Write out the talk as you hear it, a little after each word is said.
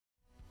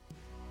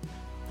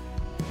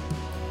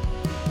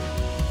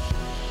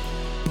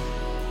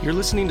You're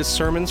listening to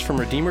sermons from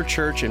Redeemer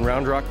Church in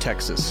Round Rock,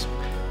 Texas.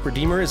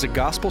 Redeemer is a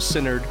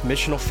gospel-centered,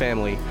 missional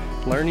family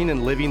learning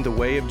and living the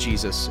way of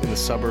Jesus in the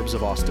suburbs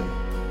of Austin.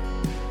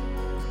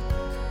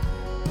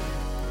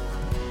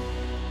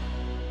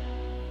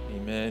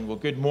 Amen. Well,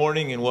 good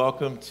morning and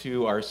welcome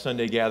to our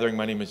Sunday gathering.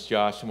 My name is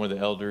Josh. I'm one of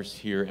the elders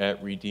here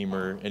at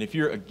Redeemer. And if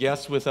you're a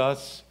guest with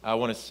us, I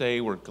want to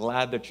say we're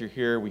glad that you're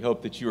here. We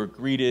hope that you are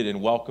greeted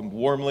and welcomed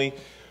warmly.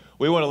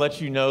 We want to let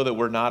you know that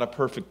we're not a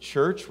perfect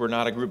church. We're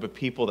not a group of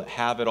people that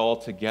have it all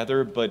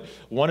together. But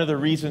one of the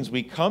reasons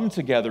we come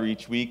together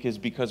each week is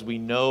because we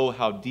know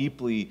how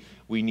deeply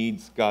we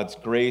need God's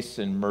grace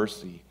and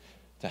mercy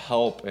to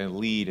help and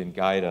lead and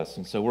guide us.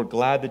 And so we're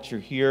glad that you're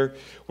here.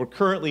 We're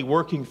currently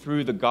working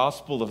through the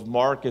Gospel of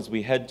Mark as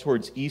we head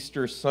towards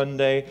Easter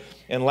Sunday.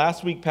 And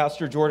last week,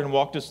 Pastor Jordan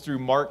walked us through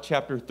Mark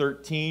chapter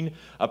 13,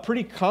 a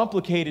pretty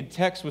complicated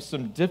text with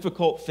some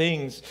difficult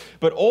things.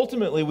 But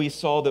ultimately, we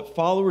saw that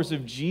followers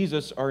of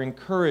Jesus are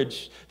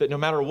encouraged that no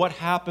matter what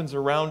happens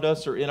around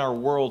us or in our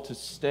world, to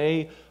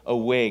stay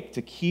awake,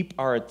 to keep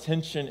our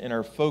attention and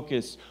our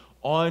focus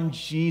on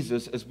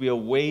Jesus as we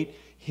await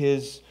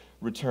his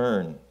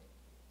return.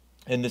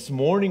 And this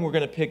morning, we're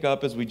going to pick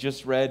up, as we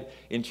just read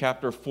in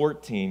chapter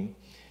 14.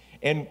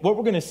 And what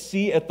we're going to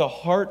see at the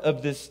heart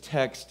of this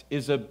text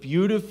is a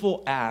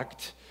beautiful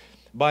act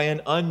by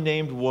an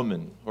unnamed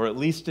woman, or at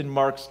least in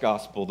Mark's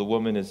gospel, the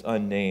woman is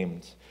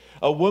unnamed.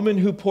 A woman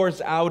who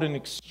pours out an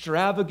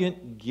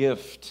extravagant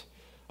gift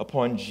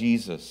upon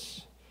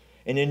Jesus.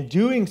 And in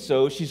doing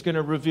so, she's going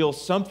to reveal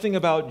something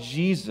about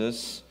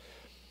Jesus,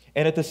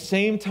 and at the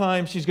same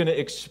time, she's going to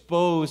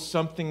expose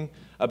something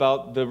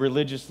about the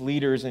religious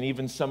leaders and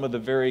even some of the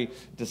very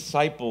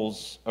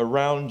disciples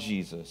around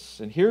Jesus.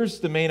 And here's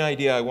the main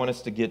idea I want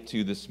us to get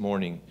to this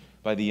morning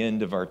by the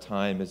end of our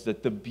time, is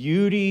that the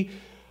beauty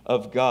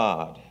of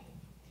God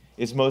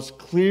is most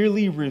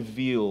clearly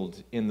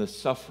revealed in the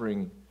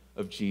suffering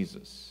of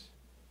Jesus.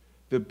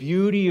 The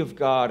beauty of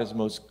God is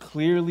most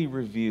clearly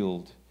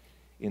revealed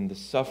in the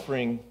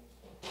suffering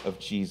of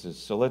Jesus.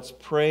 So let's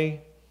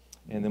pray,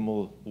 and then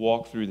we'll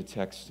walk through the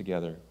text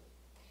together.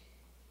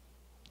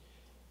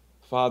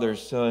 Father,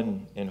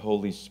 Son, and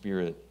Holy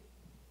Spirit,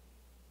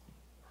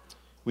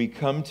 we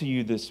come to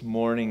you this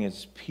morning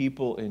as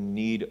people in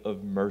need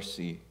of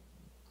mercy,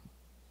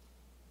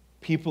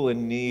 people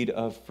in need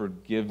of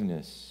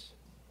forgiveness,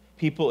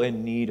 people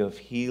in need of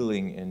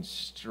healing and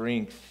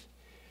strength,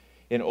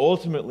 and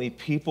ultimately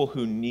people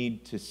who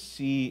need to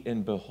see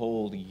and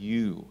behold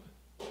you.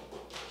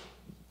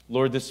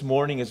 Lord, this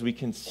morning as we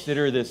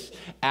consider this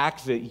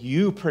act that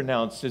you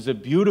pronounced as a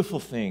beautiful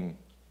thing,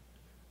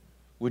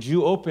 would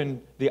you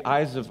open the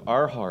eyes of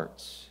our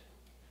hearts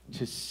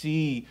to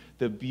see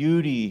the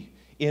beauty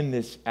in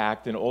this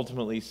act and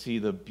ultimately see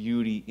the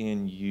beauty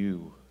in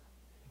you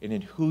and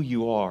in who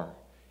you are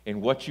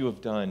and what you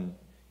have done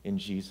in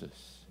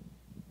Jesus.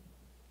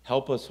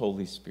 Help us,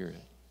 Holy Spirit.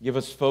 Give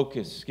us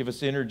focus, give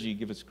us energy,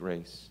 give us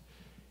grace.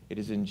 It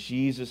is in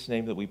Jesus'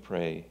 name that we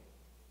pray.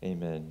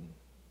 Amen.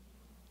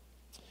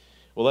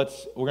 Well,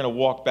 we're going to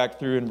walk back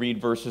through and read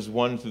verses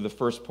 1 through the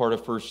first part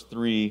of verse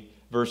 3.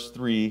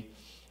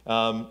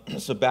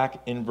 So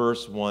back in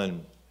verse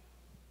 1.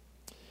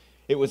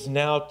 It was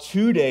now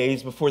 2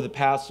 days before the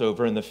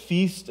Passover and the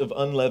feast of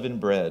unleavened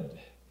bread.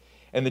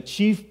 And the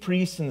chief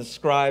priests and the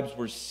scribes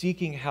were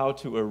seeking how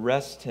to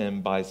arrest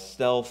him by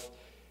stealth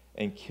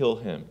and kill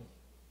him.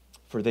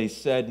 For they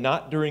said,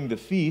 "Not during the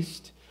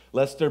feast,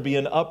 lest there be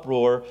an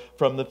uproar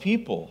from the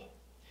people."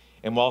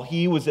 And while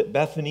he was at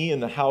Bethany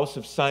in the house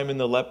of Simon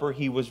the leper,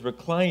 he was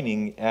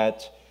reclining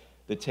at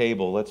the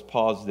table. Let's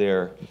pause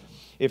there.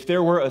 If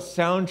there were a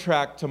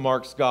soundtrack to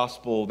Mark's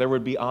gospel, there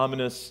would be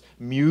ominous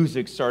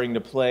music starting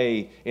to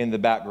play in the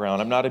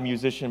background. I'm not a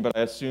musician, but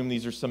I assume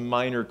these are some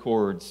minor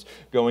chords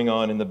going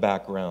on in the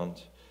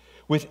background.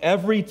 With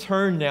every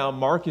turn now,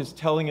 Mark is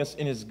telling us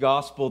in his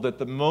gospel that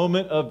the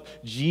moment of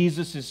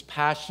Jesus'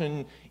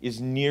 passion is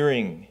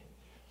nearing.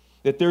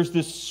 That there's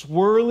this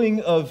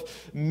swirling of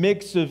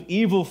mix of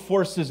evil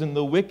forces and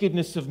the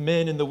wickedness of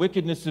men and the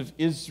wickedness of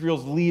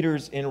Israel's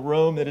leaders in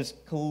Rome that is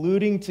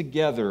colluding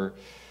together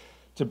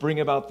to bring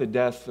about the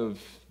death of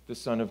the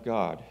Son of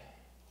God.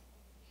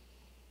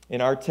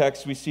 In our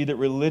text, we see that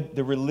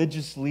the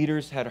religious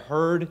leaders had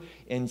heard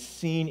and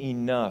seen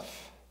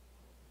enough,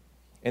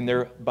 and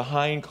they're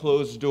behind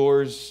closed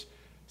doors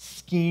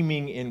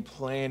scheming and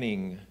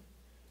planning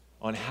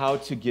on how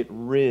to get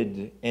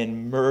rid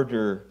and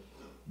murder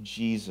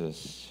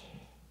Jesus.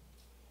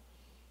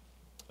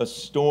 A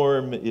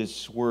storm is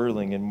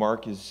swirling, and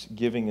Mark is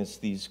giving us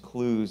these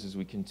clues as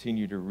we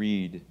continue to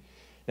read.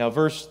 Now,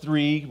 verse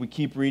 3, we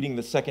keep reading.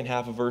 The second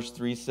half of verse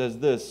 3 says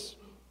this: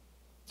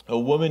 "A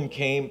woman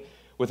came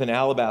with an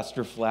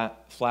alabaster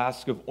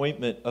flask of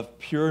ointment of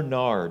pure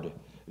nard,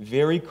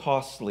 very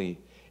costly,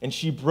 and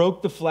she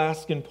broke the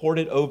flask and poured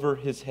it over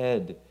his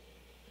head.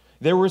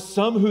 There were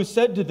some who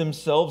said to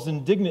themselves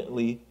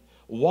indignantly,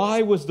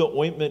 'Why was the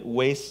ointment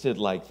wasted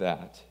like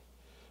that?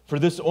 For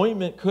this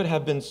ointment could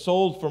have been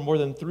sold for more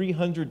than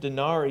 300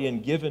 denarii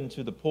and given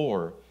to the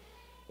poor.'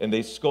 And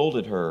they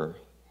scolded her.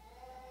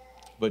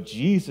 But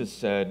Jesus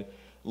said,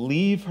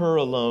 "Leave her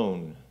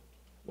alone.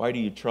 Why do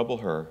you trouble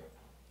her?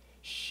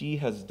 She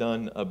has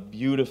done a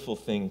beautiful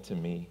thing to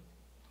me.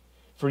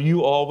 For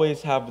you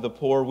always have the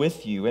poor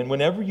with you, and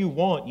whenever you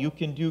want, you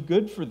can do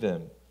good for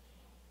them.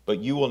 But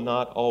you will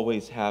not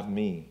always have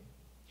me.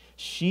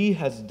 She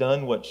has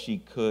done what she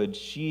could.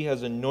 She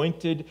has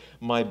anointed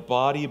my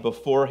body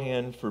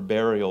beforehand for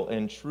burial.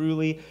 And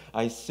truly,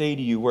 I say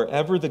to you,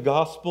 wherever the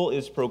gospel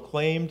is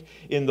proclaimed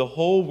in the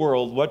whole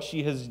world, what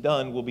she has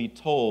done will be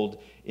told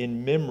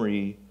in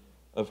memory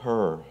of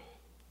her."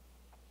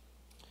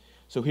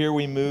 So here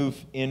we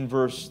move in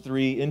verse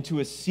 3 into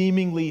a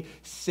seemingly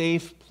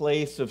safe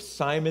place of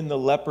Simon the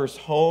leper's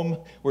home,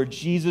 where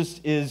Jesus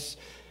is,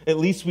 at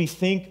least we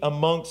think,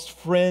 amongst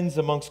friends,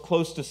 amongst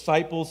close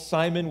disciples.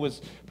 Simon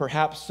was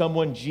perhaps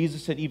someone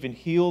Jesus had even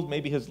healed.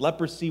 Maybe his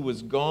leprosy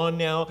was gone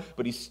now,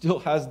 but he still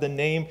has the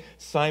name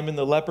Simon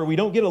the leper. We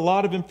don't get a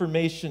lot of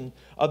information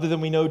other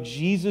than we know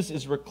Jesus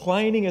is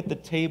reclining at the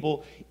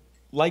table,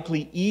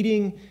 likely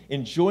eating,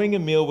 enjoying a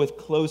meal with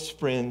close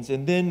friends.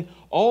 And then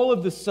all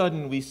of a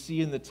sudden we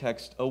see in the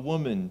text a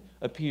woman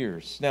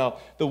appears. Now,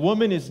 the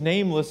woman is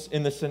nameless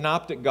in the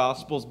Synoptic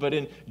Gospels, but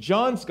in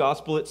John's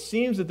Gospel it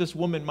seems that this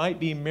woman might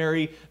be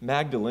Mary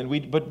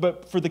Magdalene.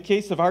 But for the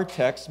case of our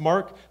text,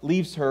 Mark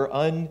leaves her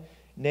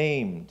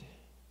unnamed.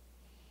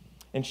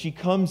 And she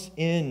comes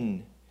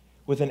in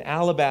with an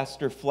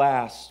alabaster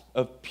flask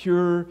of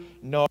pure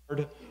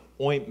nard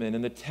ointment.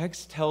 And the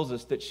text tells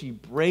us that she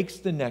breaks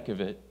the neck of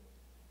it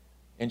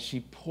and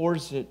she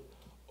pours it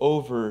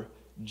over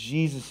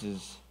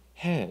Jesus'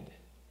 head.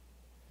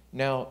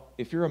 Now,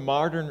 if you're a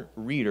modern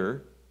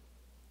reader,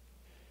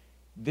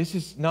 this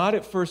is not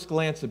at first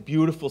glance a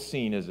beautiful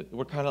scene, is it?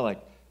 We're kind of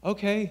like,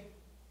 okay,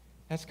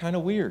 that's kind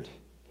of weird.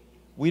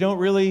 We don't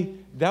really,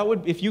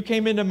 if you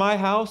came into my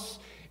house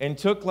and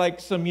took like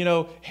some,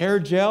 hair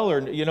gel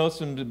or,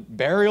 some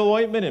burial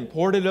ointment and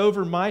poured it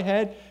over my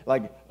head,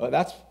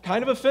 that's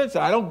kind of offensive.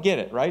 I don't get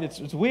it, right? It's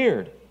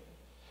weird.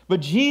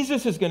 But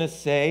Jesus is going to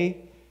say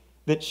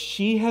that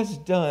she has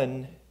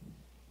done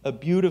a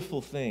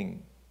beautiful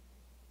thing.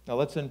 Now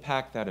let's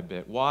unpack that a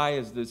bit. Why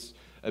is this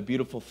a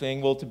beautiful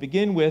thing? Well, to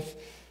begin with,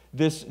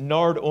 this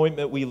nard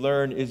ointment, we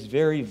learn, is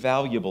very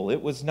valuable.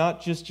 It was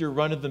not just your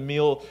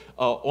run-of-the-mill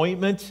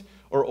ointment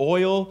or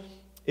oil.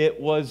 It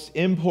was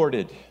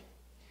imported,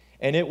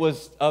 and it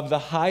was of the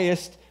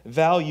highest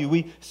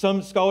value.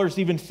 Some scholars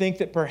even think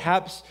that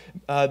perhaps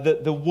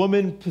the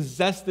woman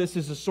possessed this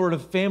as a sort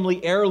of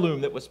family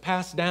heirloom that was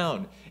passed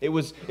down. It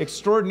was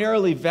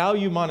extraordinarily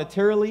valued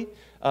monetarily.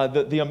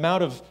 The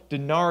amount of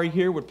denarii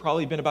here would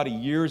probably have been about a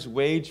year's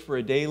wage for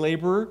a day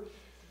laborer.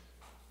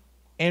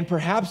 And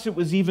perhaps it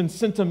was even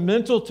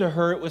sentimental to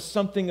her. It was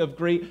something of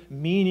great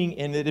meaning,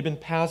 and it had been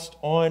passed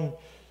on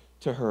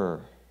to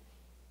her.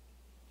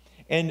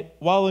 And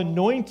while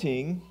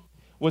anointing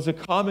was a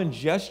common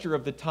gesture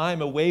of the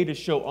time, a way to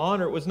show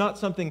honor, it was not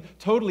something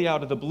totally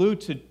out of the blue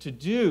to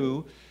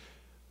do.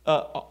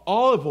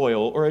 Olive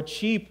oil or a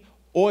cheap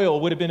oil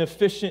would have been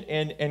efficient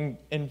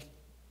and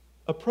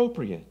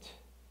appropriate.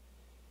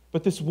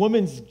 But this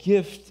woman's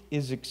gift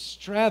is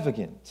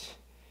extravagant.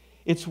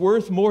 It's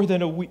worth more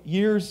than a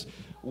year's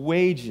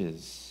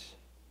wages.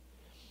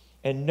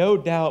 And no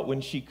doubt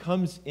when she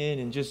comes in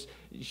and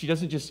she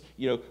doesn't just,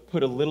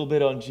 put a little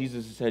bit on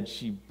Jesus' head,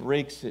 she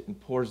breaks it and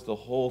pours the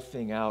whole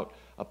thing out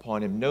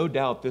upon him. No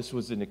doubt this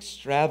was an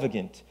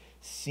extravagant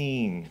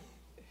scene.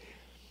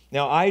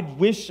 Now, I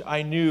wish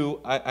I knew,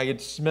 I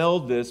had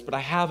smelled this, but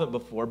I haven't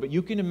before. But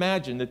you can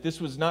imagine that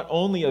this was not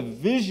only a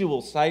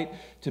visual sight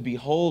to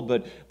behold,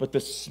 but the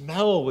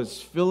smell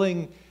was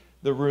filling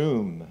the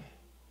room.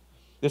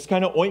 This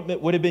kind of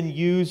ointment would have been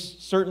used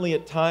certainly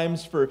at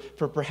times for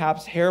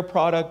perhaps hair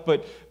product,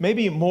 but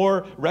maybe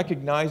more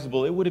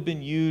recognizable, it would have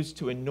been used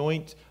to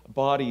anoint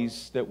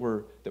bodies that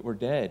were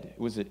dead.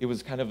 It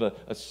was kind of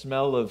a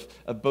smell of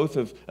both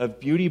of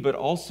beauty, but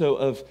also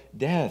of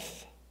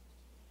death.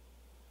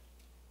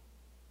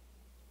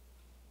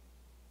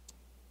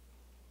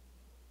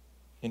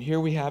 And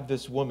here we have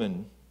this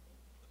woman,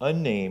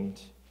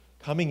 unnamed,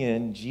 coming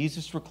in,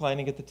 Jesus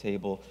reclining at the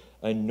table,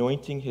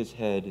 anointing his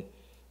head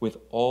with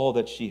all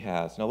that she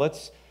has. Now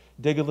let's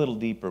dig a little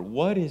deeper.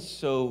 What is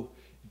so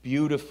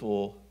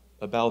beautiful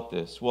about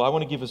this? Well, I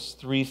want to give us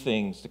three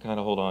things to kind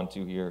of hold on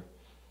to here.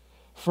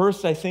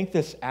 First, I think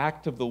this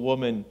act of the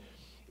woman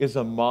is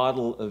a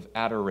model of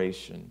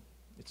adoration.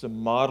 It's a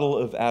model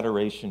of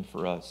adoration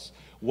for us.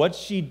 What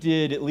she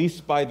did, at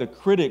least by the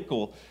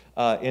critical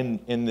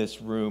in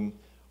this room,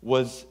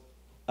 was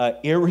an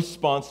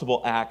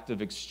irresponsible act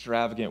of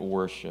extravagant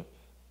worship.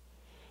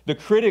 The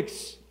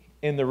critics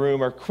in the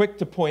room are quick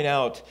to point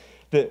out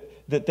that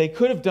they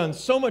could have done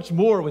so much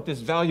more with this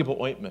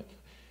valuable ointment.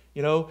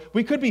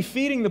 We could be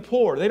feeding the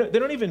poor. They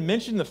don't even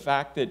mention the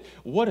fact that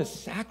what a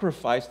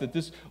sacrifice that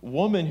this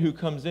woman who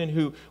comes in,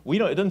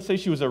 it doesn't say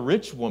she was a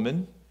rich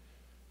woman.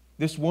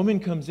 This woman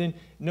comes in.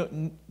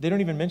 No, they don't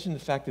even mention the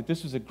fact that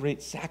this was a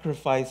great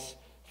sacrifice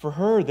for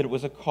her, that it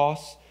was a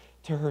cost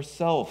to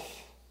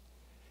herself.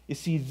 You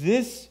see,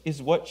 this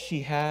is what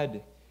she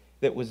had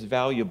that was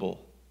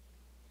valuable.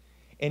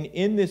 And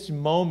in this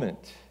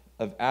moment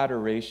of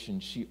adoration,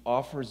 she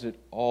offers it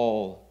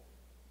all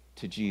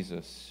to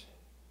Jesus.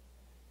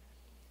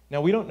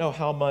 Now, we don't know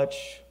how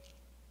much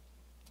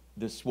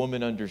this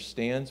woman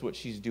understands what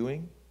she's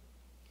doing.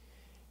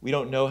 We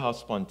don't know how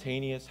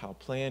spontaneous, how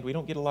planned. We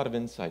don't get a lot of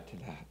insight to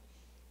that.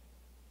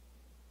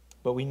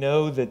 But we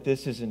know that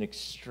this is an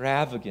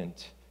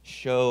extravagant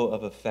show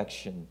of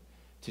affection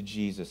to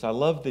Jesus. I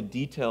love the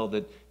detail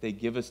that they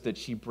give us that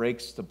she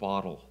breaks the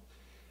bottle.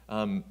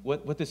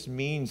 What this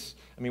means,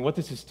 what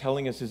this is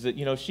telling us is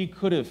that, she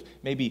could have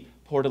maybe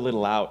poured a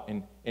little out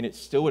and it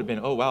still would have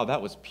been, oh, wow,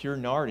 that was pure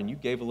nard, and you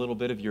gave a little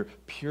bit of your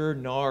pure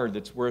nard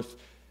that's worth,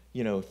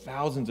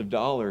 thousands of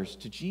dollars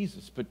to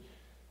Jesus. But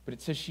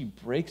it says she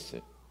breaks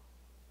it,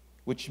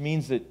 which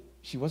means that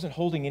she wasn't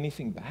holding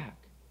anything back.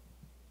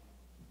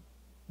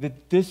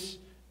 That this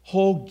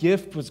whole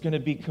gift was going to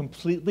be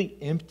completely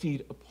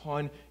emptied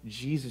upon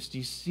Jesus. Do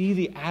you see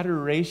the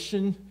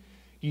adoration?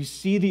 Do you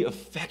see the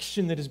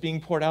affection that is being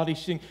poured out? He's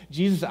saying,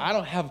 Jesus, I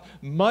don't have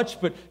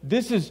much, but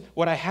this is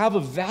what I have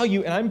of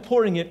value, and I'm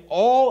pouring it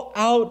all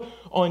out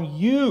on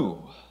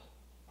you.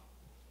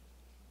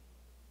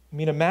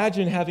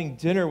 Imagine having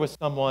dinner with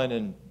someone,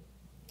 and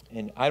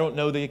I don't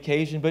know the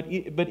occasion, but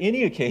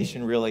any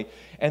occasion really,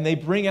 and they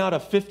bring out a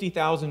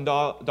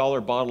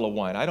 $50,000 bottle of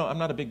wine. I'm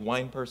not a big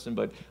wine person,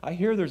 but I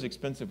hear there's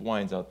expensive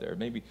wines out there.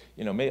 Maybe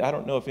I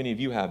don't know if any of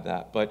you have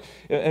that, but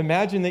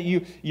imagine that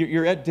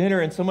you're at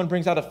dinner and someone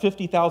brings out a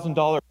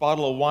 $50,000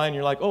 bottle of wine.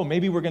 You're like, oh,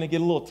 maybe we're going to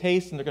get a little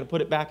taste, and they're going to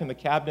put it back in the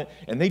cabinet,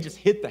 and they just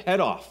hit the head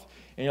off,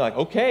 and you're like,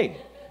 okay,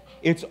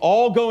 it's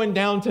all going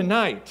down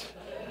tonight,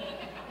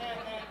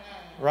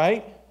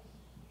 right?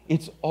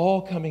 It's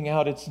all coming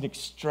out. It's an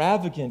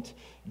extravagant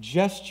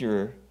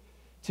gesture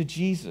to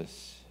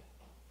Jesus.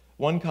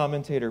 One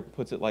commentator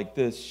puts it like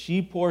this: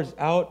 she pours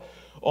out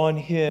on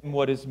him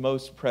what is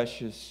most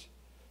precious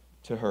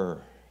to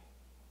her.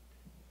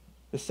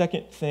 The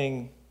second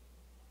thing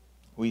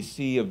we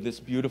see of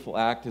this beautiful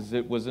act is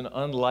it was an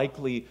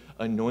unlikely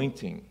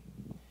anointing.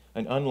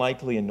 An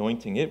unlikely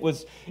anointing. It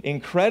was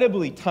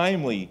incredibly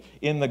timely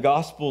in the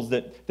Gospels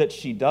that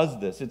she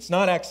does this. It's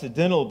not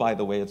accidental, by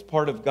the way. It's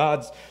part of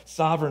God's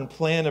sovereign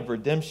plan of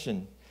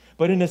redemption.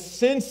 But in a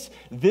sense,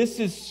 this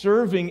is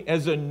serving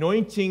as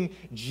anointing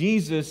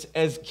Jesus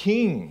as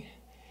king.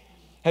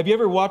 Have you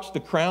ever watched The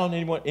Crown?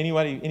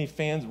 Any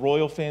fans,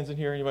 royal fans in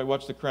here? Anybody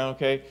watch The Crown?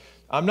 Okay.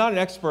 I'm not an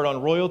expert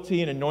on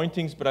royalty and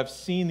anointings, but I've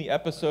seen the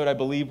episode, I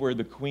believe, where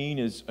the queen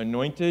is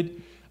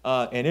anointed.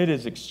 And it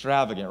is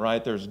extravagant,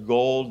 right? There's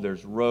gold,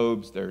 there's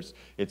robes,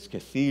 it's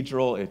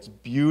cathedral, it's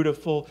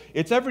beautiful.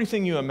 It's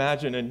everything you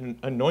imagine an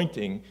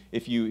anointing,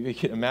 if you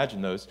can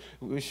imagine those,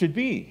 should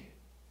be.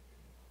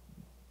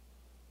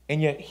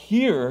 And yet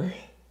here,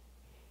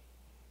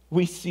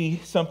 we see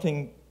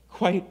something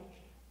quite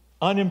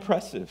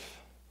unimpressive.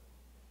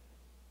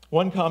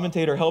 One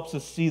commentator helps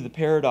us see the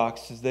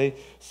paradox as they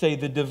say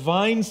the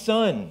divine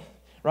Son,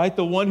 right,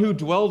 the one who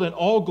dwelled in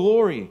all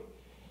glory,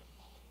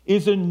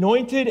 is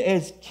anointed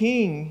as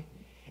king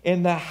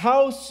in the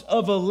house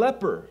of a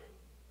leper,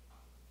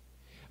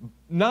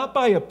 not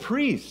by a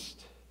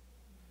priest,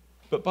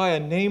 but by a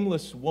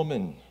nameless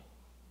woman.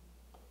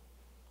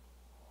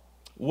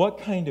 What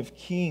kind of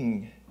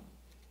king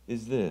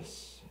is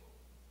this?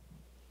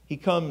 He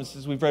comes,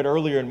 as we've read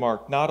earlier in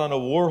Mark, not on a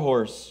war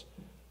horse,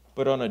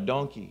 but on a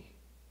donkey.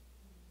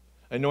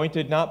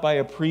 Anointed not by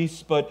a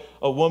priest, but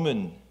a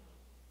woman.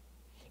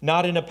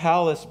 Not in a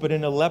palace, but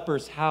in a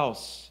leper's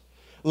house.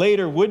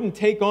 Later, wouldn't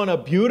take on a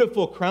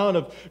beautiful crown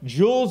of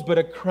jewels, but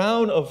a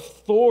crown of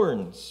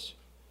thorns.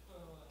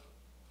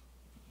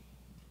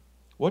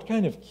 What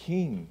kind of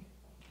king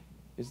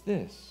is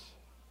this?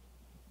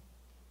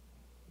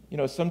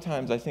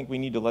 Sometimes I think we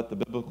need to let the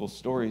biblical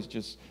stories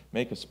just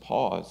make us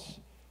pause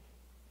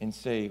and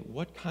say,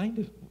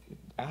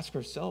 ask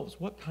ourselves,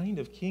 what kind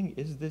of king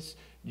is this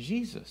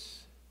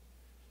Jesus?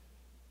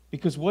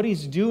 Because what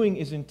he's doing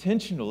is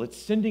intentional. It's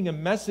sending a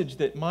message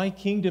that my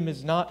kingdom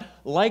is not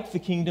like the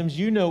kingdoms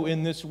you know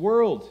in this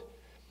world.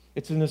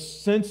 It's in a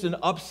sense an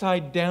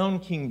upside down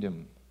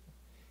kingdom.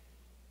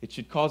 It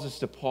should cause us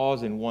to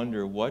pause and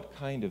wonder, what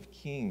kind of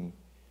king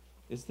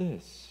is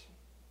this?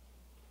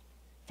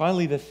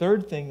 Finally, the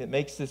third thing that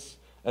makes this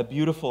a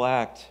beautiful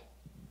act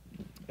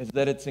is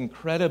that it's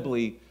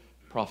incredibly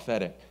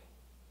prophetic.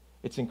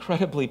 It's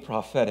incredibly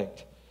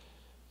prophetic.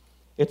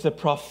 It's a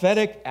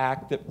prophetic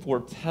act that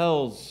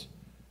foretells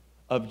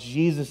of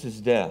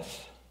Jesus'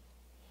 death.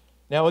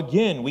 Now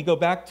again, we go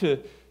back to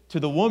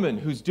the woman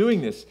who's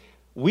doing this.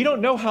 We don't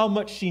know how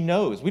much she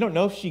knows. We don't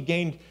know if she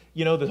gained,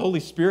 the Holy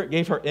Spirit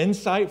gave her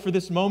insight for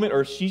this moment,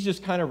 or she's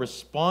just kind of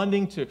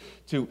responding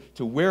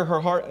to where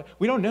her heart.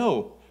 We don't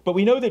know. But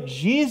we know that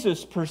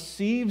Jesus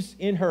perceives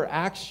in her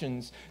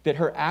actions that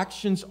her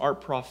actions are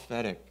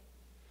prophetic.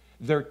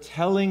 They're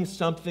telling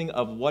something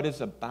of what is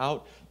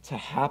about to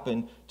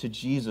happen to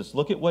Jesus.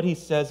 Look at what he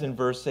says in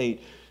verse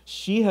 8.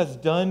 She has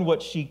done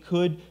what she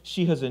could.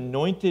 She has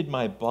anointed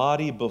my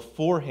body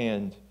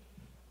beforehand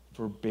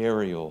for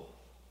burial.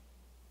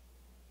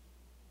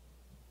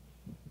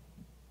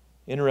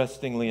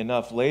 Interestingly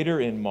enough, later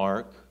in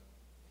Mark,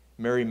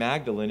 Mary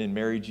Magdalene and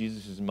Mary,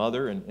 Jesus'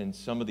 mother, and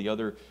some of the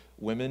other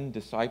women,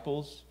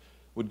 disciples,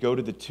 would go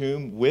to the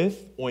tomb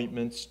with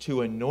ointments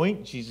to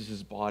anoint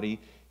Jesus'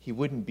 body. He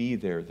wouldn't be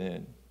there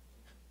then.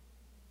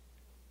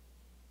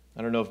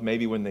 I don't know if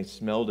maybe when they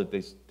smelled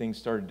it, things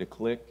started to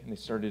click and they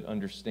started to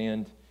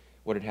understand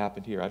what had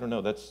happened here. I don't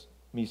know. That's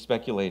me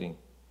speculating.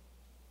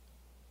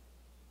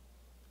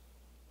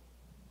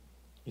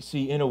 You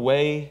see, in a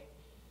way,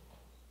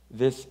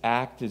 this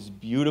act is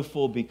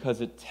beautiful because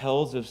it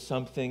tells of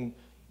something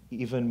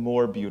even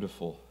more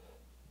beautiful.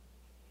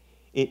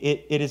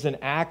 It is an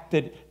act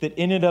that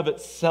in and of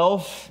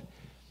itself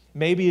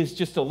maybe is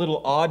just a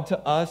little odd to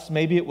us.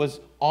 Maybe it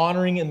was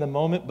honoring in the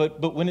moment,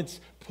 but when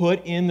it's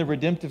put in the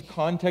redemptive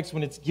context,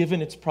 when it's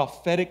given its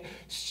prophetic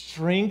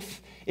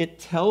strength, it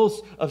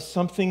tells of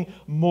something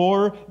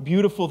more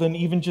beautiful than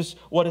even just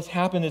what has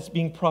happened. It's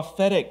being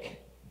prophetic.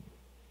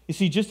 You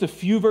see, just a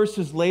few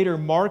verses later,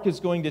 Mark is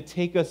going to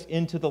take us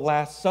into the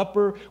Last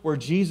Supper, where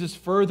Jesus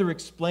further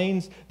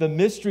explains the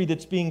mystery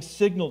that's being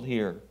signaled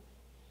here,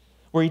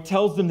 where he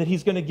tells them that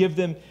he's going to give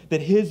them,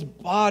 that his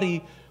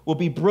body will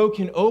be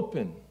broken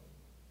open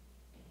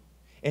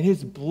and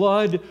his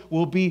blood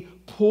will be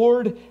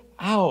poured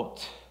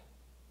out.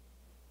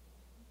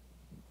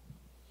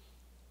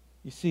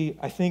 You see,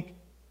 I think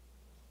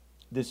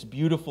this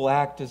beautiful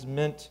act is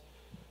meant,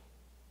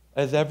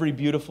 as every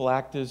beautiful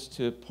act is,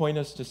 to point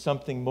us to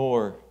something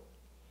more,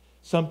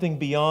 something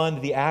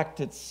beyond the act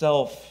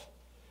itself.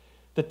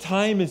 The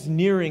time is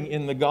nearing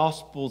in the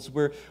Gospels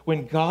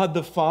when God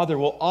the Father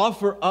will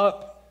offer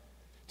up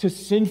to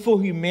sinful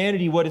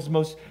humanity what is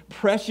most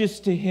precious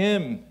to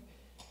him.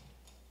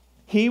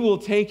 He will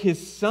take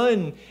his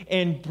Son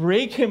and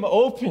break him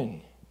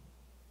open,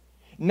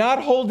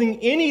 not holding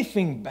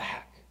anything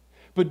back,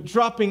 but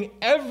dropping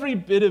every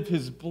bit of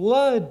his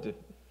blood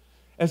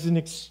as an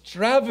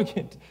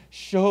extravagant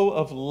show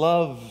of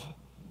love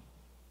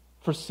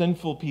for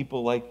sinful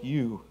people like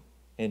you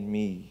and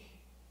me.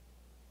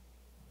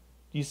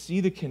 Do you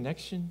see the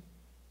connection?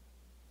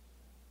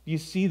 Do you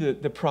see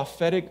the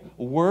prophetic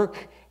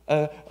work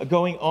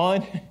going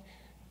on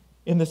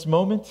in this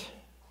moment?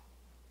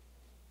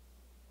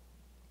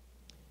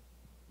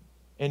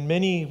 And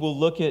many will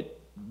look at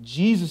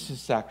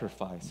Jesus'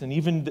 sacrifice, and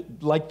even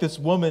like this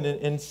woman,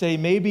 and say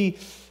maybe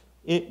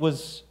it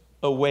was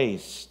a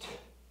waste.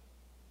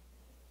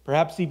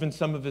 Perhaps even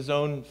some of his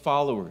own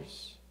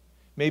followers.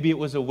 Maybe it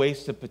was a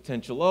waste of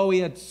potential. Oh, he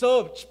had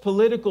such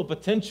political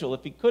potential.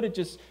 If he could have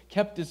just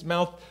kept his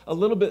mouth a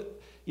little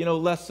bit,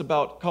 less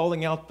about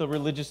calling out the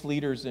religious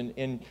leaders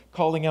and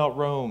calling out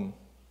Rome.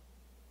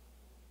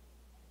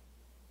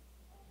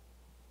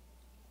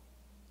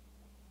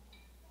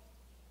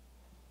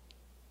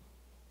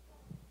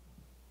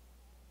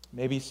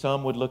 Maybe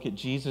some would look at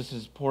Jesus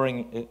as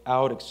pouring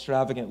out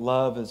extravagant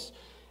love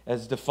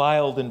as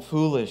defiled and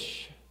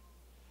foolish.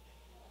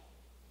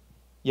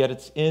 Yet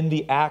it's in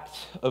the act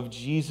of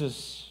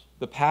Jesus,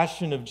 the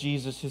passion of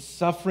Jesus, his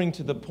suffering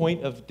to the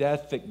point of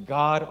death, that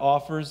God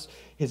offers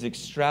his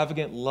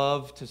extravagant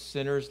love to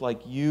sinners like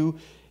you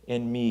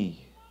and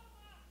me.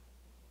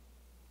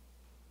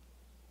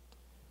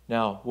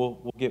 Now,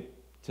 we'll get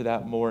to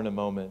that more in a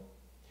moment.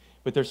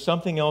 But there's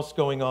something else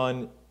going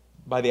on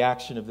by the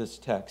action of this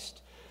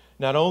text.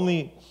 Not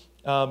only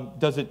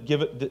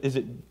is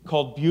it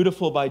called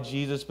beautiful by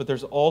Jesus, but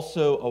there's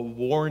also a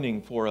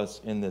warning for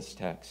us in this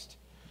text.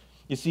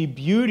 You see,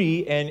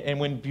 beauty, and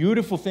when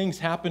beautiful things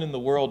happen in the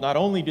world, not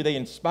only do they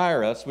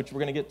inspire us, which we're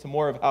going to get to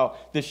more of how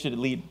this should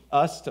lead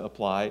us to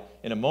apply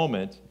in a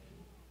moment,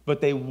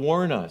 but they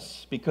warn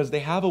us because they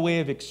have a way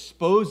of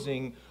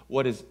exposing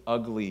what is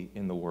ugly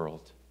in the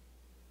world.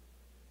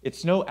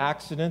 It's no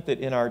accident that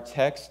in our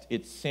text,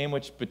 it's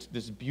sandwiched,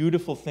 this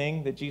beautiful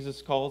thing that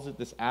Jesus calls it,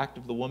 this act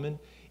of the woman,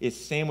 is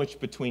sandwiched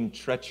between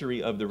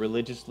treachery of the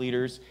religious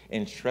leaders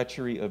and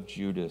treachery of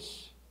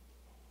Judas.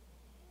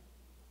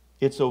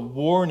 It's a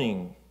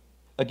warning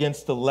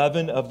against the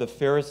leaven of the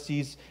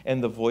Pharisees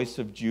and the voice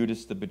of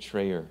Judas the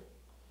betrayer.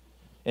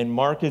 And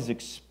Mark is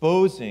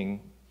exposing,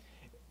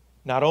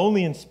 not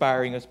only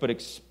inspiring us, but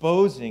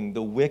exposing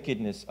the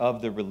wickedness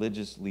of the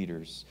religious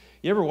leaders.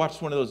 You ever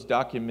watched one of those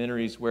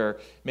documentaries where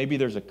maybe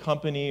there's a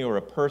company or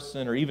a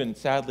person or even,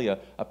 sadly,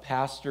 a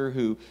pastor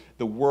who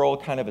the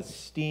world kind of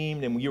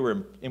esteemed and we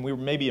were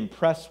maybe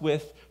impressed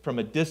with from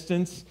a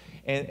distance,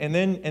 and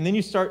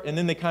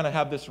then they kind of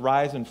have this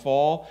rise and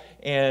fall,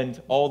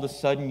 and all of a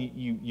sudden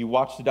you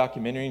watch the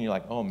documentary and you're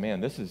like, oh man,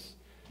 this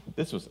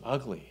was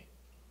ugly.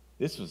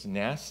 This was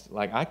nasty.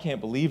 Like, I can't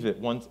believe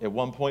it. At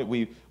one point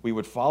we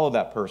would follow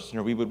that person,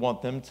 or we would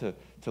want them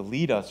to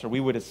lead us, or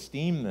we would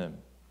esteem them.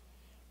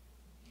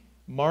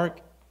 Mark,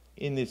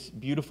 in this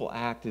beautiful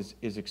act,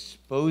 is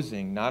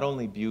exposing not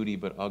only beauty,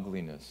 but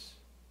ugliness.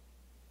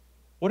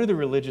 What are the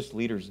religious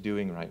leaders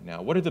doing right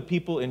now? What are the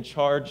people in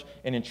charge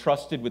and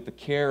entrusted with the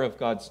care of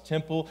God's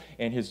temple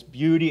and his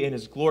beauty and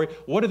his glory?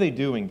 What are they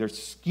doing? They're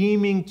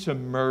scheming to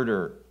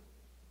murder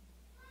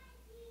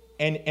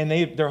and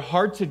their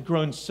hearts had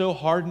grown so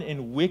hardened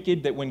and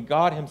wicked that when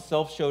God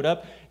himself showed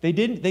up,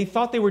 they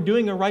thought they were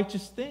doing a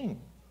righteous thing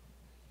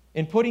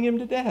in putting him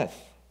to death.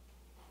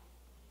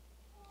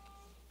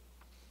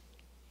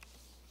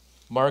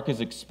 Mark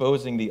is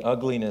exposing the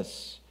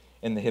ugliness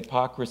and the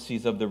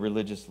hypocrisies of the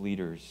religious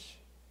leaders.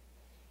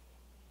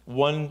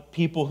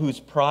 People whose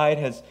pride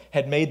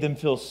had made them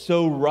feel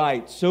so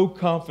right, so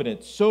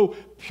confident, so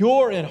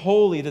pure and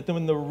holy that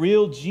when the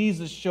real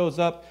Jesus shows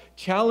up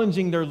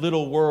challenging their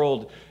little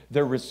world,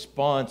 their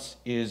response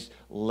is,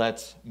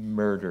 let's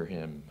murder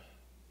him.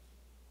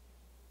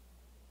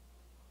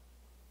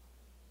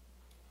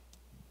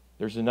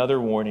 There's another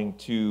warning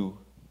to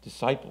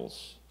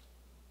disciples.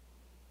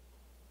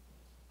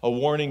 A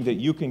warning that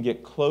you can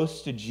get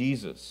close to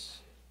Jesus,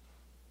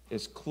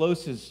 as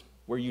close as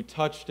where you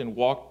touched and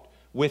walked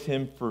with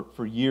him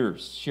for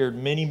years, shared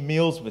many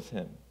meals with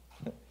him,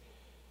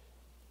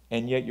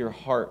 and yet your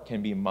heart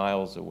can be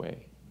miles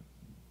away.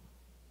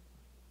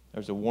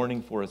 There's a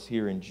warning for us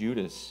here in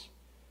Judas.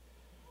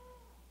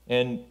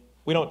 And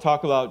we don't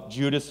talk about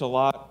Judas a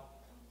lot.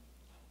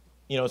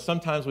 You know,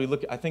 sometimes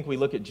I think we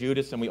look at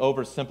Judas and we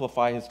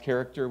oversimplify his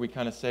character. We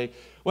kind of say,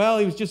 well,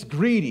 he was just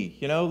greedy.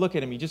 You know, look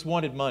at him. He just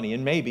wanted money.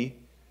 And maybe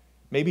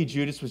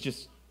Judas was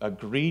just a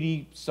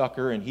greedy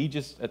sucker, and he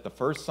just, at the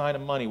first sign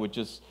of money, would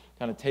just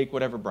kind of take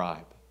whatever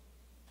bribe.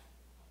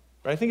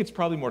 But I think it's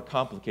probably more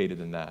complicated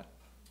than that.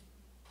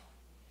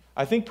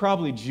 I think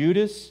probably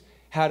Judas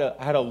had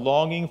a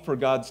longing for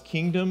God's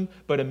kingdom,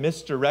 but a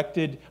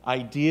misdirected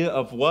idea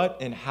of what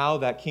and how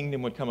that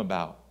kingdom would come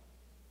about.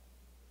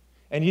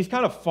 And he's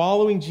kind of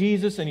following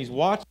Jesus, and he's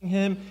watching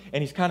him,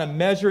 and he's kind of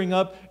measuring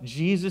up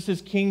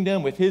Jesus'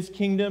 kingdom with his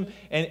kingdom,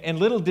 and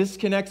little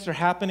disconnects are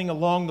happening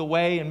along the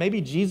way, and maybe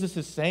Jesus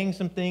is saying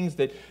some things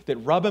that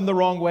rub him the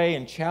wrong way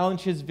and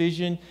challenge his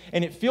vision,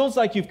 and it feels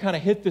like you've kind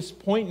of hit this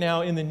point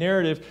now in the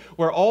narrative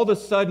where all of a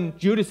sudden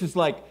Judas is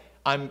like,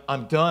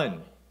 I'm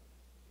done.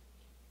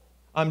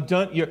 I'm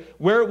done.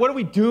 What are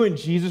we doing,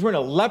 Jesus? We're in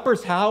a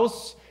leper's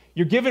house.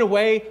 You're giving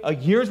away a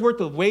year's worth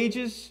of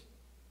wages.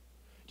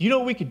 Do you know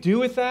what we could do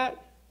with that?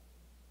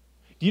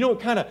 Do you know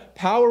what kind of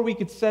power we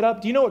could set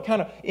up? Do you know what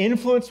kind of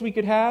influence we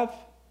could have?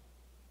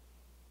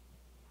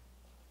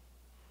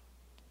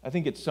 I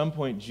think at some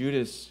point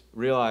Judas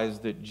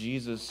realized that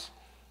Jesus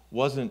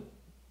wasn't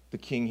the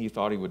king he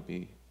thought he would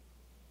be.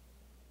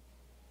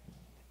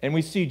 And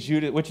we see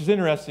Judas, which is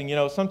interesting. You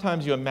know,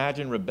 sometimes you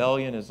imagine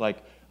rebellion as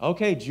like,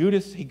 okay,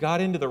 Judas, he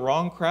got into the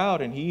wrong crowd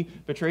and he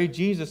betrayed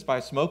Jesus by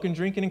smoking,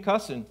 drinking, and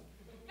cussing.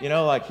 You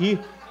know, like he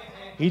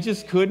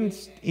just couldn't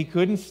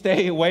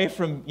stay away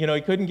from, you know,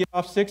 he couldn't get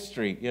off 6th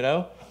Street, you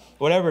know,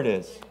 whatever it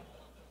is.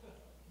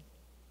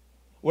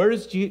 Where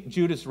does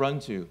Judas run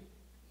to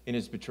in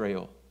his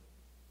betrayal?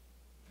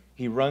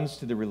 He runs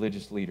to the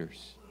religious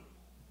leaders.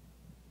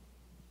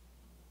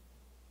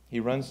 He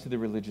runs to the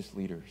religious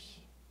leaders.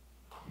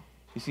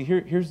 You see,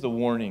 here's the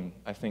warning,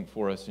 I think,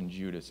 for us in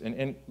Judas.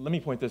 And let me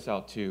point this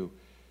out, too.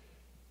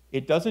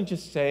 It doesn't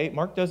just say,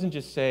 Mark doesn't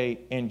just say,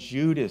 and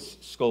Judas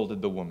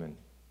scolded the woman.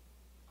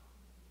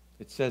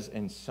 It says,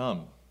 and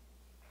some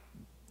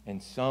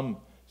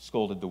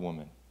scolded the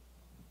woman.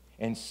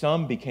 And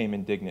some became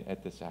indignant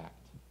at this act.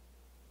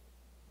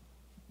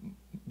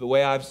 The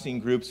way I've seen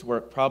groups where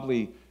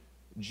probably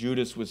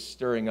Judas was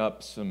stirring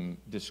up some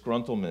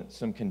disgruntlement,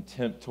 some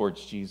contempt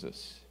towards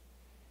Jesus.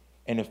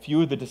 And a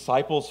few of the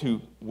disciples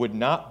who would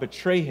not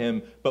betray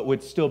him, but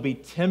would still be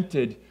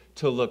tempted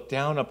to look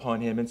down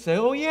upon him and say,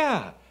 oh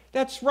yeah,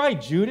 that's right,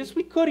 Judas,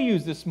 we could have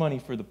used this money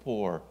for the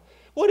poor.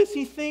 What is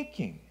he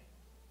thinking?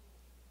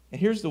 And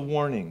here's the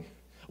warning.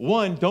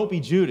 1, don't be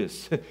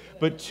Judas.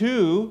 But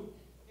 2,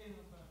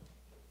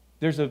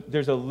 there's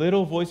a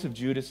little voice of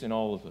Judas in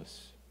all of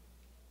us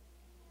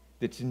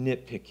that's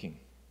nitpicking.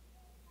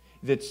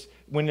 That's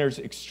when there's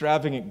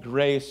extravagant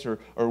grace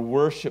or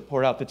worship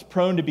poured out, that's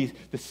prone to be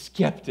the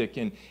skeptic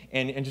and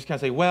just kind of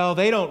say, well,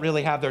 they don't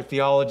really have their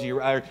theology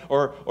right,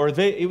 or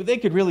they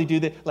could really do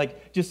that.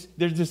 Like, just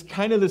there's just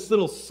kind of this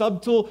little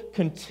subtle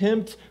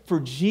contempt for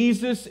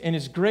Jesus and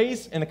his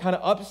grace and the kind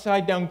of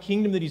upside down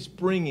kingdom that he's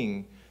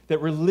bringing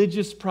that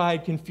religious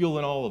pride can fuel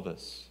in all of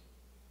us.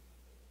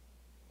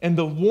 And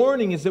the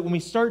warning is that when we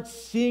start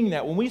seeing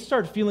that, when we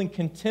start feeling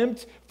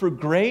contempt for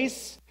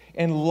grace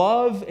and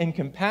love and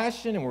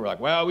compassion, and we're like,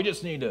 well, we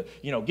just need to,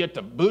 get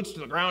the boots to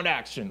the ground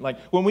action. Like,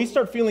 when we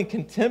start feeling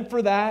contempt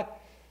for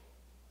that,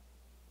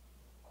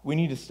 we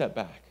need to step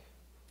back.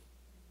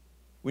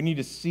 We need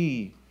to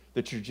see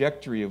the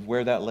trajectory of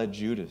where that led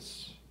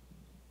Judas.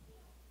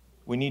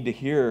 We need to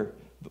hear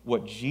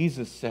what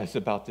Jesus says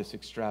about this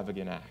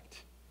extravagant act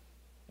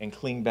and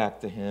cling back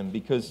to him.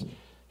 Because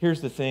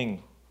here's the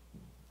thing,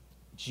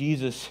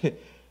 Jesus,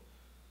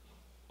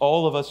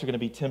 all of us are going to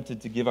be tempted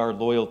to give our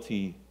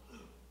loyalty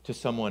to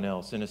someone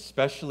else, and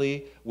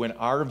especially when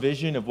our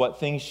vision of what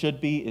things should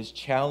be is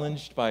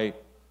challenged by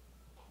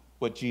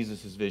what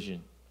Jesus'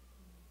 vision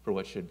for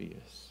what should be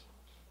is.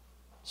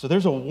 So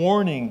there's a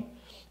warning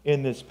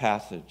in this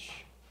passage.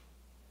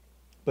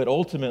 But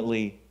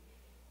ultimately,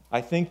 I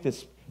think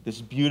this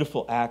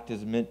beautiful act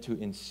is meant to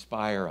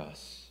inspire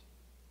us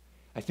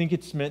I think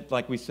it's meant,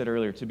 like we said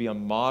earlier, to be a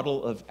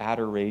model of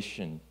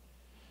adoration.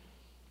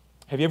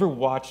 Have you ever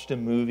watched a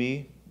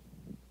movie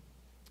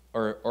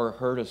or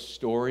heard a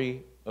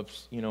story of,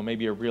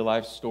 maybe a real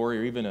life story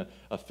or even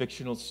a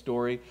fictional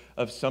story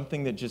of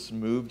something that just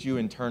moved you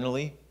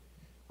internally,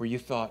 where you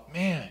thought,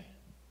 man,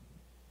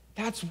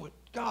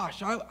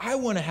 I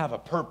want to have a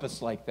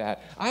purpose like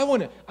that. I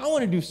want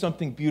to do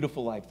something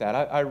beautiful like that.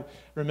 I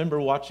remember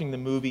watching the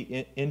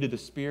movie Into the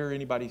Spear.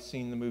 Anybody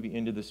seen the movie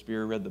Into the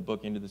Spear? Read the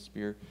book Into the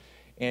Spear?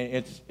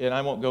 And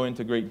I won't go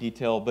into great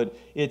detail, but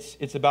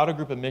it's about a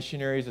group of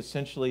missionaries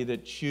essentially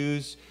that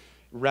choose,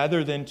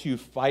 rather than to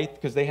fight,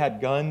 because they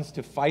had guns,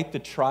 to fight the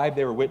tribe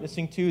they were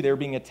witnessing to, they were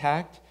being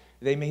attacked,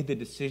 they made the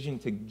decision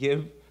to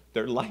give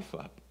their life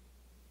up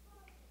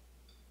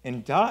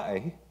and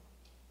die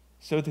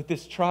so that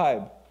this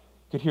tribe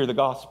could hear the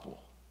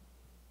gospel.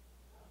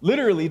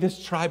 Literally,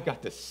 this tribe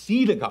got to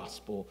see the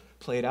gospel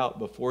played out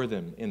before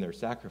them in their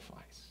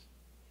sacrifice.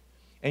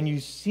 And you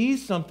see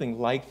something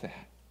like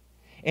that,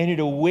 and it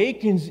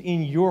awakens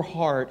in your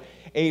heart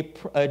a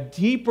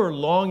deeper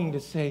longing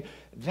to say,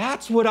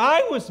 that's what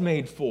I was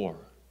made for.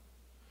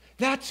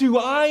 That's who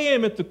I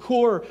am at the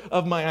core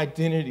of my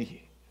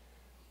identity.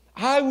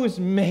 I was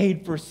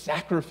made for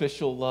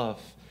sacrificial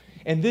love.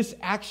 And this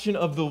action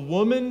of the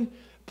woman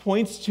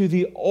points to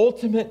the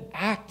ultimate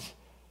act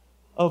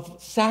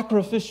of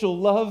sacrificial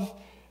love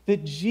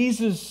that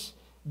Jesus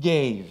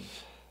gave.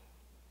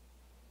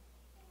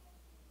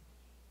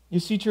 You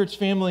see, church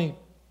family,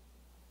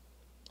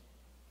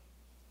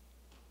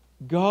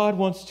 God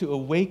wants to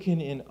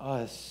awaken in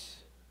us,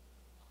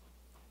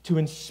 to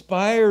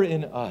inspire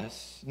in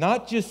us,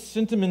 not just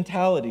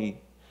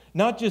sentimentality,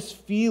 not just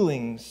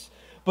feelings,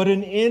 but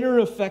an inner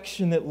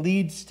affection that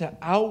leads to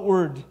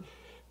outward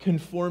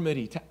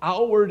conformity, to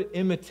outward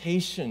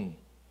imitation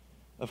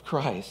of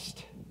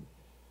Christ.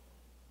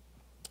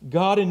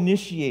 God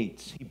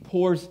initiates. He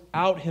pours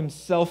out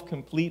himself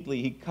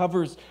completely. He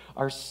covers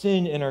our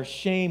sin and our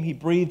shame. He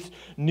breathes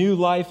new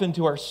life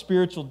into our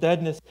spiritual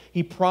deadness.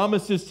 He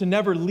promises to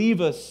never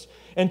leave us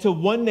and to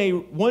one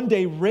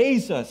day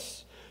raise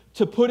us,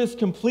 to put us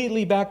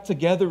completely back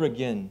together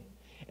again.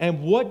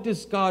 And what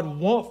does God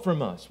want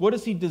from us? What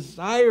does he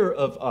desire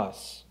of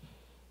us?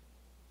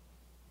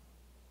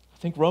 I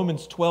think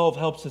Romans 12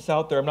 helps us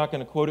out there. I'm not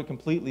going to quote it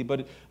completely,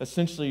 but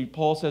essentially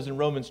Paul says in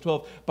Romans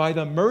 12, by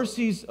the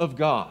mercies of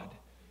God,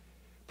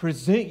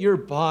 present your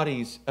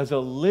bodies as a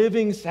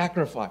living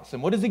sacrifice.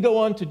 And what does he go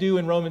on to do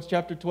in Romans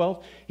chapter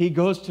 12? He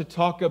goes to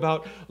talk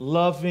about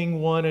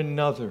loving one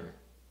another,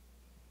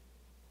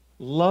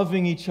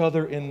 loving each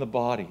other in the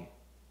body.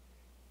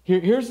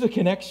 Here's the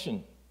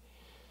connection.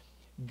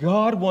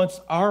 God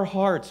wants our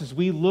hearts, as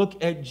we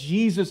look at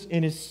Jesus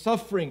in his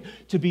suffering,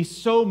 to be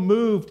so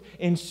moved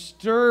and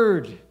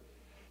stirred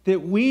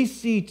that we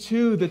see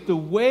too that the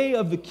way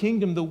of the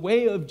kingdom, the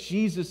way of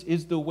Jesus,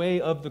 is the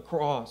way of the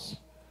cross.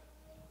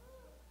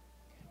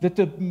 That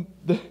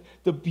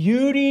the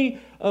beauty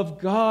of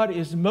God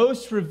is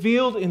most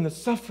revealed in the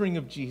suffering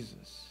of Jesus.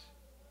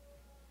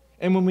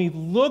 And when we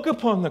look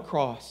upon the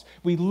cross,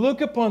 we look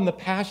upon the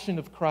passion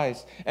of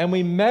Christ, and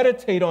we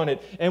meditate on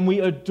it, and we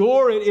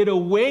adore it, it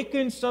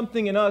awakens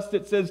something in us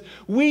that says,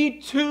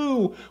 we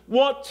too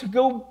want to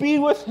go be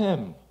with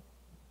him.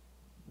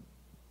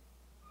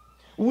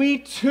 We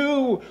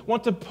too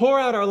want to pour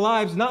out our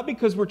lives, not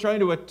because we're trying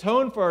to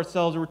atone for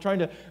ourselves or we're trying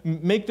to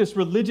make this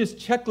religious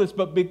checklist,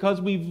 but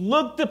because we've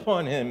looked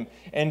upon him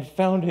and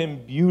found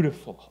him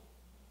beautiful.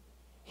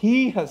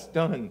 He has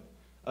done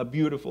a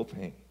beautiful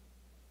thing.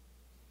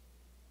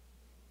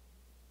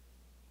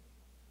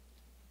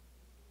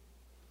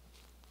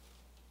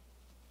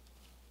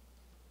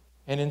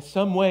 And in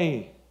some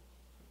way,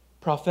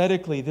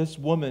 prophetically, this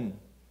woman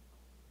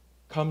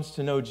comes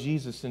to know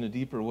Jesus in a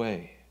deeper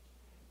way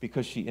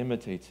because she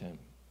imitates him.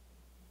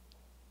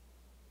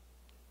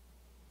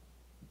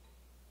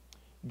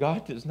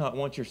 God does not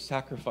want your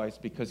sacrifice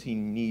because he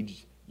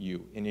needs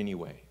you in any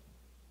way.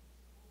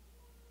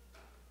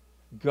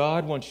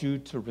 God wants you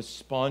to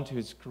respond to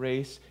his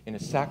grace in a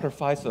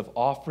sacrifice of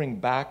offering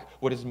back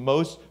what is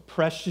most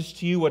precious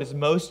to you, what is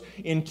most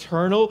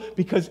internal,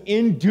 because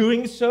in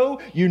doing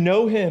so, you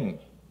know him.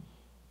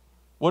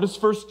 What does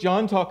 1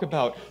 John talk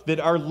about?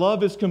 That our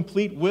love is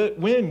complete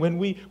when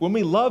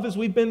we love as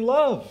we've been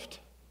loved.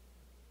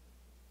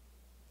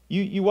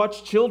 You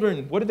watch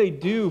children, what do they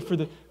do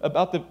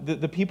about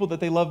the people that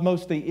they love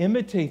most? They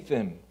imitate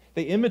them.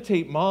 They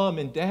imitate mom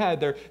and dad.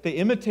 They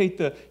imitate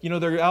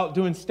they're out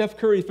doing Steph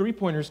Curry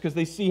three-pointers because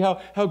they see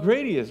how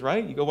great he is,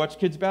 right? You go watch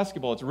kids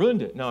basketball. It's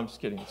ruined it. No, I'm just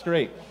kidding. It's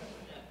great.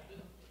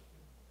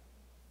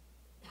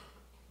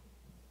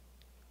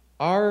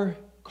 Our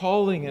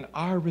calling and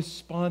our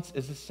response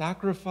is a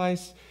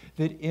sacrifice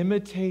that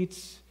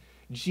imitates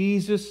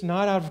Jesus,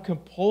 not out of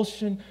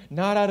compulsion,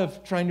 not out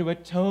of trying to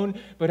atone,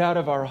 but out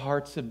of our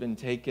hearts have been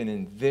taken,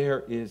 and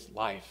there is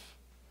life.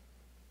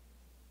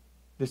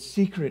 The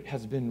secret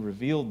has been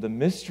revealed. The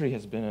mystery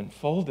has been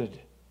unfolded.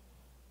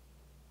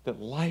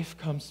 That life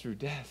comes through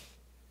death.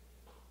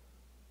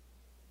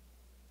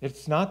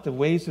 It's not the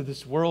ways of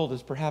this world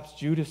as perhaps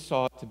Judas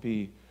saw it to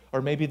be,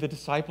 or maybe the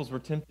disciples were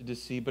tempted to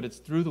see, but it's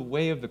through the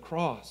way of the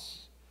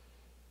cross.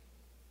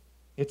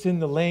 It's in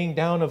the laying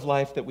down of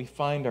life that we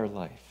find our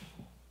life.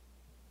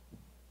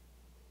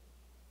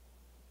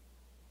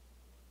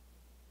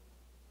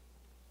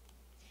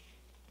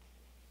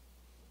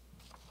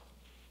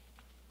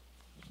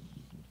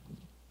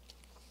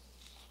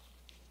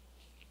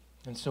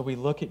 And so we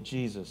look at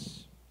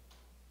Jesus.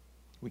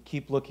 We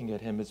keep looking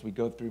at him as we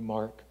go through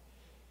Mark.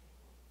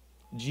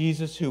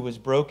 Jesus, who was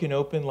broken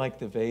open like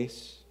the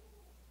vase.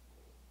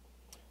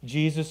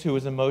 Jesus, who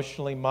was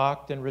emotionally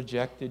mocked and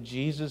rejected.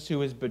 Jesus, who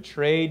was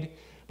betrayed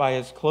by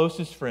his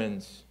closest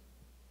friends.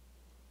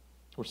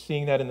 We're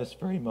seeing that in this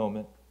very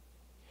moment.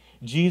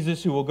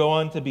 Jesus, who will go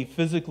on to be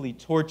physically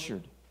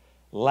tortured,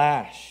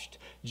 lashed.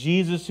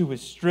 Jesus, who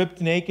was stripped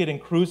naked and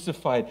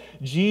crucified.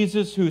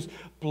 Jesus, whose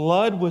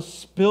blood was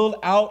spilled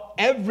out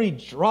every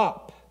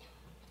drop.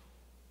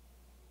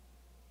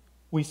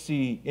 We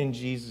see in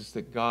Jesus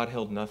that God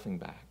held nothing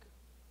back.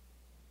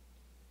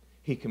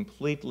 He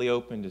completely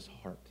opened his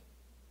heart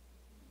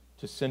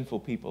to sinful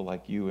people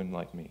like you and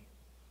like me.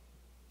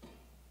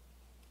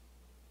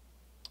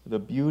 The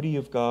beauty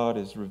of God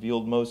is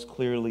revealed most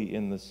clearly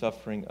in the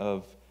suffering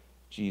of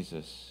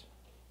Jesus.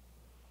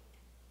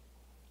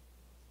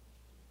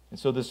 And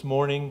so this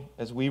morning,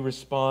 as we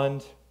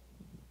respond,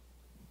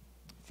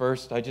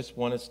 first, I just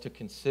want us to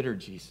consider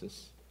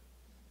Jesus,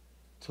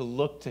 to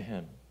look to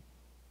him.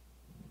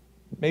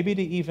 Maybe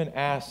to even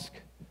ask,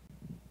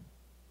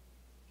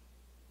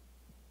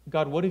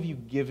 God, what have you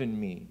given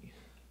me?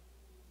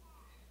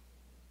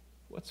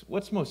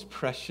 What's most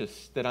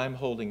precious that I'm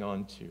holding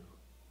on to?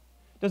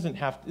 This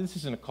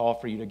isn't a call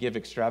for you to give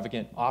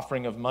extravagant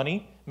offering of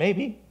money.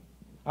 Maybe.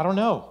 I don't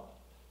know.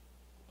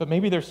 But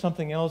maybe there's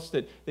something else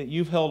that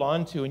you've held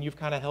on to and you've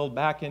kind of held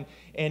back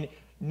and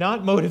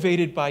not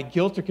motivated by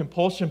guilt or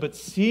compulsion, but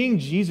seeing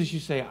Jesus, you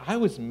say, I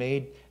was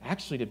made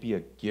actually to be a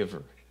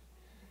giver,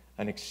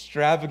 an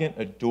extravagant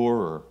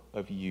adorer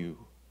of you.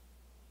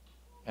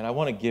 And I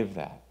want to give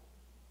that.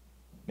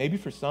 Maybe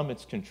for some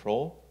it's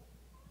control.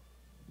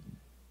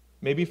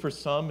 Maybe for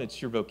some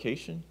it's your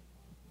vocation.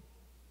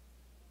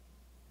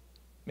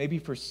 Maybe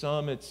for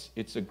some it's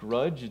a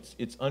grudge,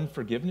 it's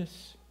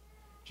unforgiveness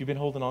that you've been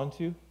holding on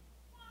to.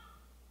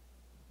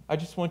 I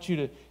want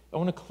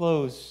to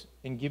close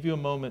and give you a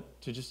moment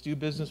to just do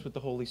business with the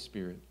Holy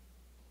Spirit.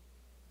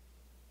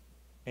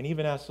 And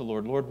even ask the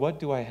Lord, what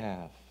do I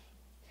have?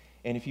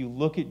 And if you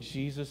look at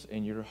Jesus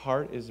and your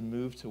heart is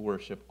moved to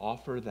worship,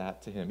 offer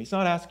that to him. He's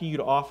not asking you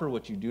to offer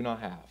what you do not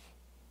have.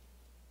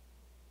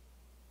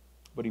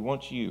 But he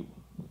wants you.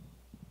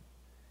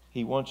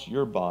 He wants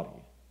your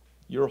body,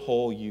 your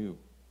whole you,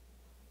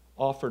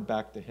 offered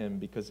back to him,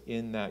 because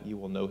in that you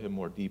will know him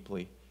more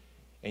deeply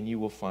and you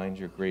will find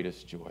your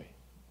greatest joy.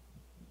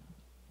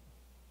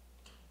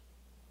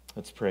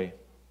 Let's pray.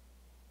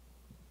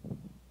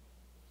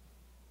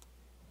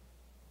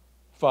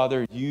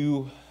 Father,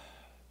 you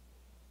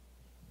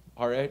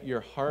are at your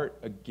heart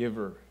a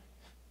giver.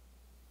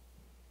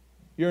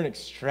 You're an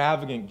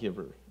extravagant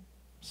giver.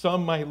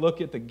 Some might look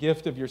at the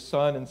gift of your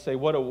Son and say,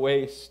 what a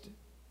waste.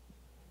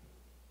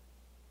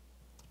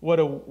 What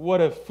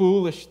a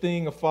foolish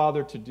thing a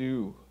father to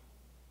do.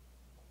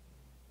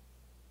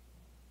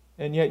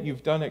 And yet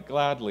you've done it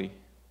gladly,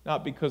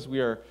 not because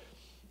we are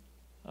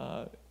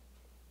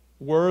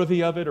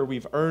worthy of it or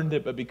we've earned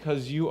it, but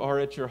because you are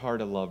at your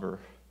heart a lover.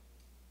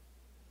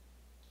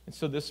 And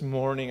so this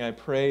morning I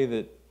pray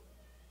that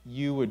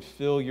you would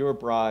fill your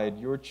bride,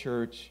 your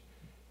church,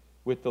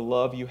 with the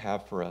love you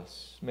have for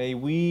us. May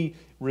we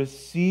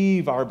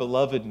receive our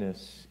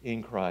belovedness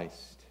in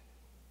Christ.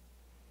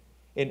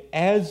 And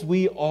as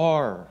we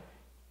are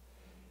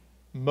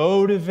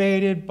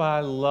motivated by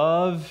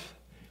love,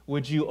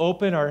 would you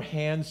open our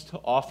hands to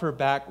offer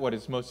back what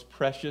is most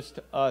precious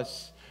to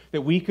us,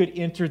 that we could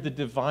enter the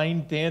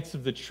divine dance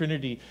of the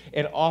Trinity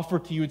and offer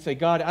to you and say,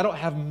 God, I don't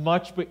have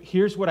much, but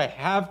here's what I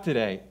have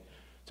today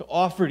to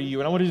offer to you,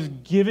 and I want to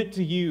just give it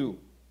to you.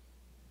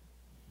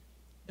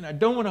 And I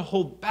don't want to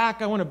hold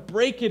back. I want to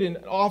break it and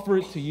offer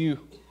it to you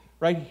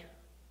right here.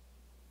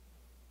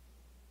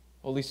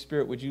 Holy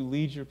Spirit, would you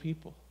lead your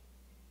people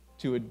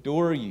to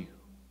adore you,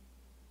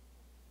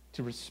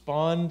 to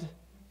respond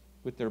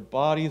with their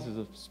bodies as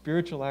a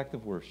spiritual act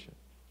of worship.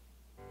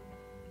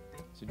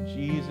 It's in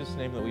Jesus'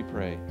 name that we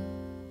pray.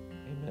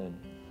 Amen.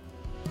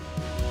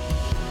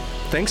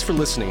 Thanks for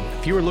listening.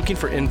 If you are looking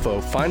for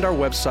info, find our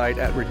website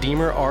at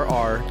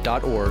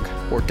redeemerrr.org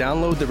or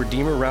download the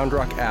Redeemer Round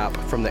Rock app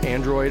from the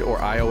Android or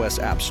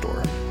iOS App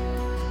Store.